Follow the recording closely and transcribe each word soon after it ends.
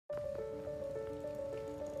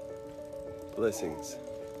Blessings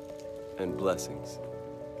and blessings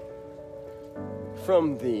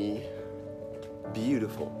from the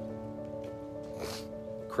beautiful,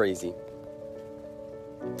 crazy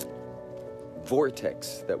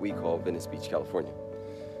vortex that we call Venice Beach, California.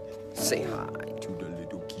 Say hi to the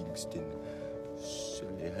little Kingston.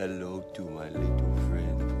 Say hello to my little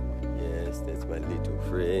friend. Yes, that's my little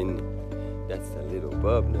friend. That's the little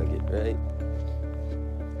bub nugget, right?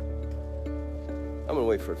 I'm gonna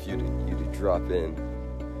wait for you to drop in,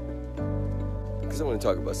 because I want to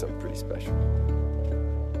talk about something pretty special.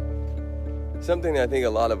 Something that I think a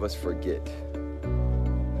lot of us forget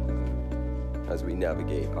as we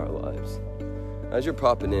navigate our lives. As you're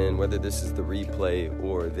popping in, whether this is the replay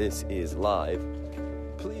or this is live,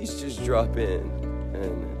 please just drop in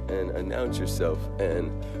and announce yourself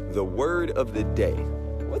and the word of the day.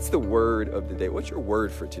 What's the word of the day? What's your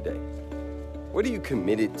word for today? What are you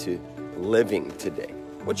committed to living today?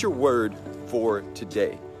 What's your word for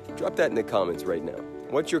today? Drop that in the comments right now.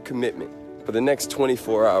 What's your commitment for the next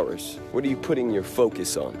 24 hours? What are you putting your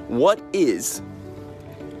focus on? What is,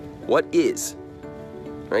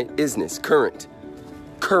 right? Isness,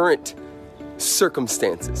 current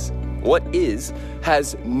circumstances. What is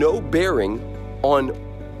has no bearing on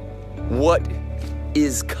what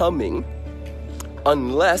is coming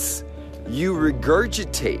unless you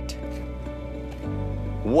regurgitate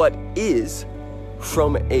what is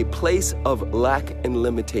from a place of lack and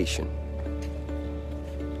limitation.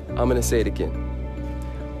 I'm going to say it again.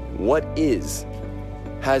 What is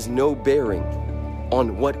has no bearing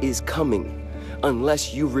on what is coming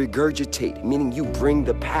unless you regurgitate, meaning you bring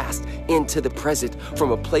the past into the present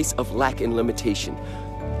from a place of lack and limitation.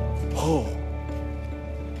 Oh.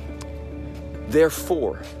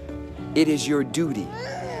 Therefore, it is your duty.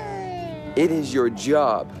 It is your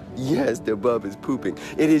job. Yes, the bub is pooping.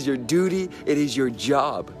 It is your duty, it is your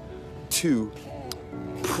job to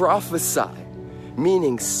prophesy,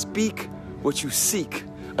 meaning speak what you seek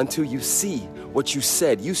until you see what you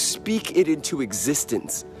said. You speak it into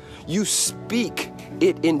existence. You speak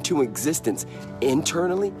it into existence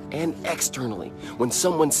internally and externally. When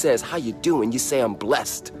someone says, "How you doing?" you say, "I'm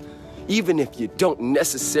blessed." Even if you don't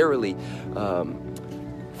necessarily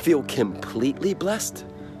feel completely blessed,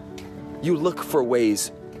 you look for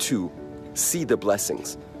ways to see the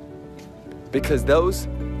blessings, because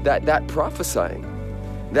that prophesying,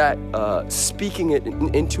 that speaking it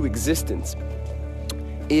into existence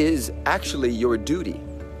is actually your duty.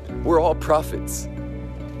 We're all prophets,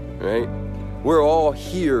 right? We're all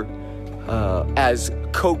here as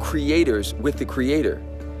co-creators with the Creator.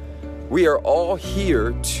 We are all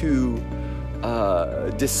here to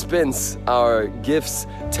dispense our gifts,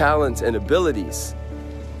 talents, and abilities.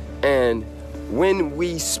 And when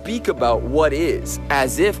we speak about what is,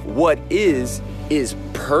 as if what is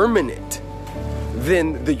permanent,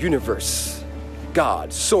 then the universe,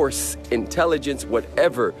 God, source, intelligence,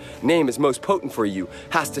 whatever name is most potent for you,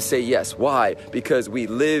 has to say yes. Why? Because we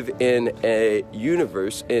live in a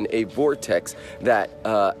universe, in a vortex that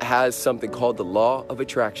has something called the law of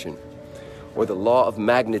attraction or the law of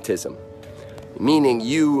magnetism. Meaning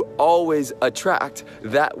you always attract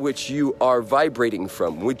that which you are vibrating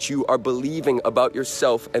from, which you are believing about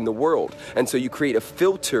yourself and the world. And so you create a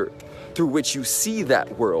filter through which you see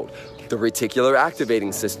that world. The reticular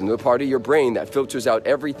activating system, the part of your brain that filters out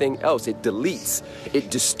everything else. It deletes, it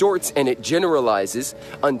distorts, and it generalizes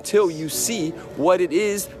until you see what it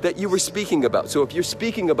is that you were speaking about. So if you're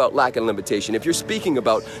speaking about lack and limitation, if you're speaking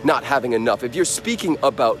about not having enough, if you're speaking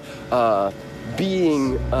about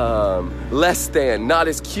being less than, not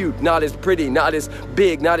as cute, not as pretty, not as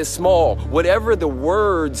big, not as small, whatever the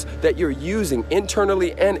words that you're using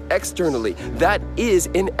internally and externally, that is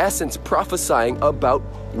in essence prophesying about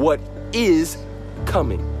what is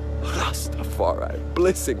coming. Rastafari,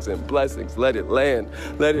 blessings and blessings. Let it land,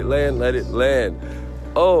 let it land, let it land.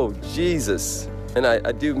 Oh, Jesus. And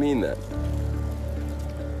I do mean that.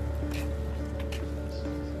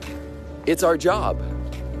 It's our job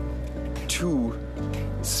to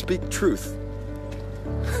speak truth.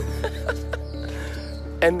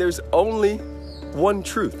 And there's only one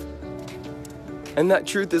truth. And that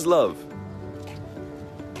truth is love.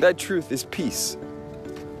 That truth is peace.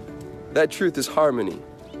 That truth is harmony.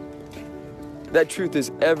 That truth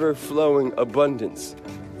is ever-flowing abundance.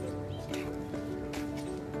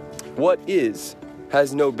 What is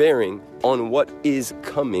has no bearing on what is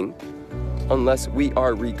coming unless we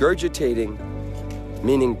are regurgitating,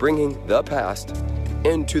 meaning bringing the past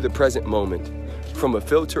into the present moment from a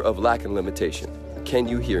filter of lack and limitation. Can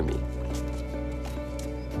you hear me?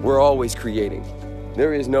 We're always creating.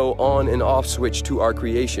 There is no on and off switch to our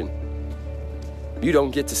creation. You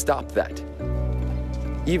don't get to stop that.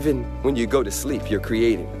 Even when you go to sleep, you're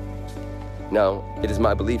creating. Now, it is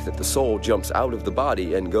my belief that the soul jumps out of the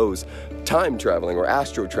body and goes time traveling or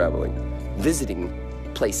astro traveling, visiting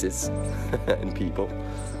places and people.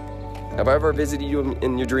 Have I ever visited you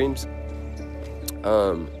in your dreams?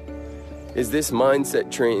 Is this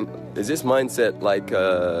mindset like,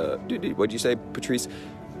 what'd you say, Patrice?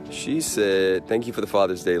 She said, thank you for the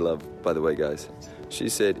Father's Day love, by the way, guys. She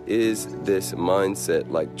said, is this mindset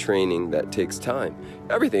like training that takes time?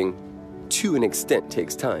 Everything, to an extent,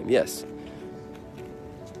 takes time, yes.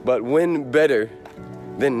 But when better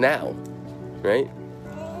than now, right?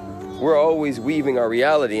 We're always weaving our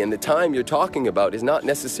reality, and the time you're talking about is not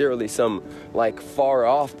necessarily some like far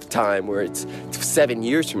off time where it's 7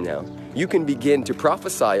 years from now. You can begin to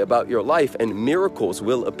prophesy about your life, and miracles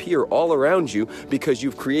will appear all around you because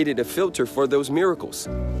you've created a filter for those miracles.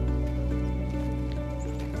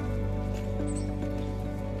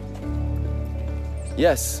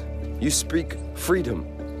 Yes, you speak freedom.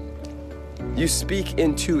 You speak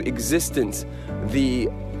into existence the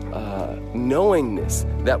knowingness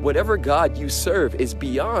that whatever God you serve is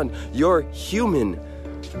beyond your human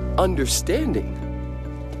understanding.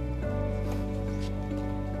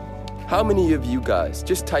 How many of you guys,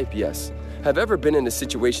 just type yes, have ever been in a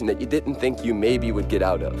situation that you didn't think you maybe would get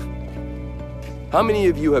out of? How many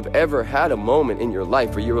of you have ever had a moment in your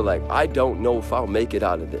life where you were like, I don't know if I'll make it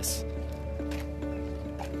out of this?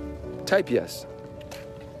 Type yes.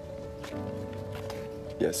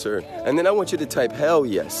 Yes, sir. And then I want you to type hell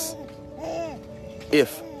yes.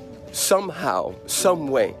 If somehow, some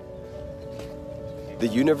way, the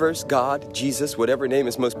universe, God, Jesus, whatever name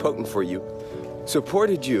is most potent for you,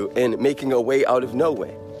 supported you in making a way out of no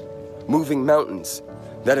way, moving mountains,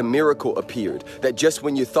 that a miracle appeared, that just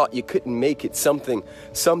when you thought you couldn't make it, something,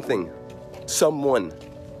 someone,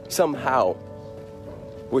 somehow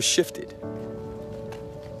was shifted.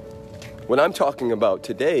 What I'm talking about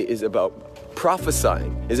today is about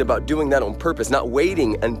prophesying, is about doing that on purpose, not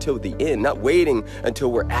waiting until the end, not waiting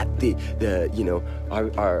until we're at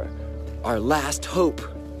our last hope.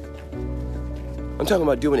 I'm talking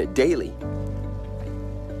about doing it daily,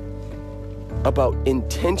 about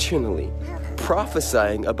intentionally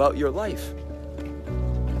prophesying about your life,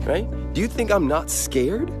 right? Do you think I'm not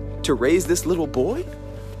scared to raise this little boy?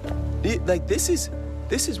 Like this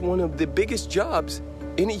is one of the biggest jobs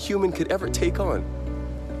any human could ever take on.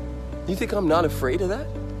 You think I'm not afraid of that?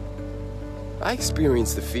 I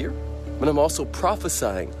experience the fear, but I'm also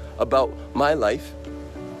prophesying about my life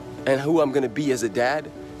and who I'm going to be as a dad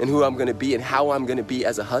and who I'm going to be and how I'm going to be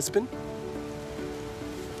as a husband.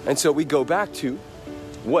 And so we go back to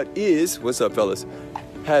what is, what's up, fellas,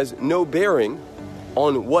 has no bearing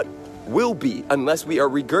on what will be unless we are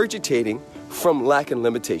regurgitating from lack and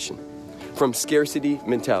limitation, from scarcity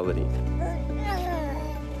mentality.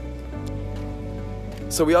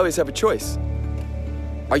 So we always have a choice.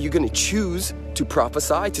 Are you going to choose to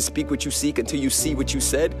prophesy, to speak what you seek until you see what you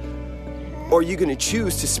said? Or are you going to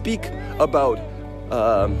choose to speak about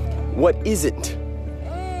what isn't?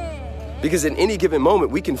 Because in any given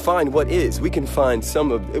moment, we can find what is. We can find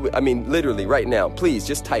some of, literally right now, please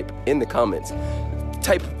just type in the comments.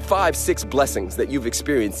 Type 5-6 blessings that you've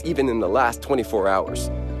experienced even in the last 24 hours.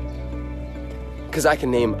 Because I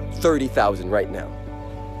can name 30,000 right now.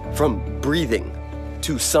 From breathing,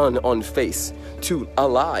 to sun on face, to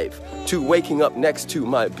alive, to waking up next to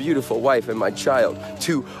my beautiful wife and my child,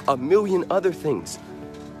 to a million other things,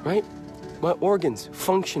 right? My organs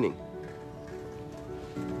functioning.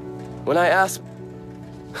 When I ask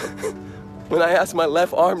my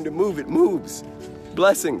left arm to move, it moves.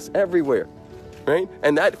 Blessings everywhere, right?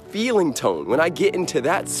 And that feeling tone, when I get into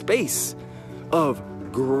that space of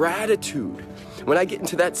gratitude, when I get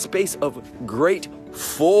into that space of great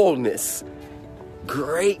fullness,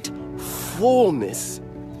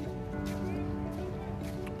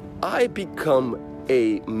 I become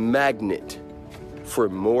a magnet for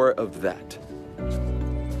more of that.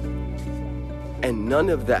 And none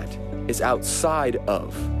of that is outside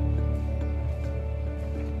of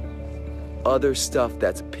other stuff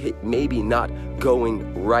that's maybe not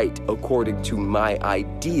going right according to my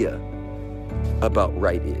idea about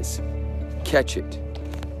right is. Catch it.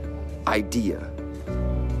 Idea.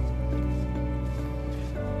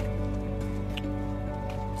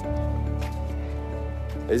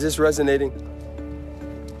 Is this resonating?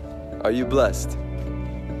 Are you blessed?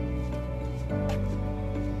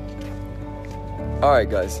 All right,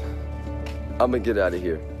 guys, I'm gonna get out of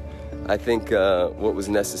here. I think what was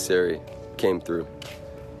necessary came through.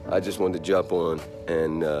 I just wanted to jump on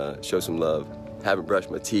and show some love. Haven't brushed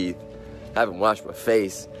my teeth, haven't washed my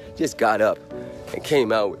face, just got up. and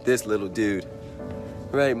came out with this little dude.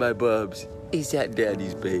 Right, my bubs? Is that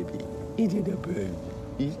daddy's baby? Is it a baby?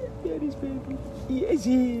 Is that daddy's baby? Yes,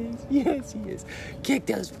 he is. Yes, he is. Kick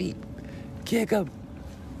those feet. Kick them.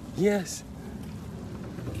 Yes.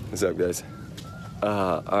 What's up, guys?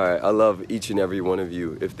 All right, I love each and every one of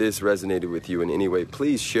you. If this resonated with you in any way,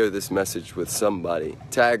 please share this message with somebody.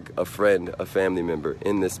 Tag a friend, a family member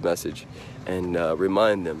in this message, and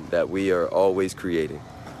remind them that we are always creating.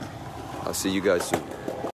 I'll see you guys soon.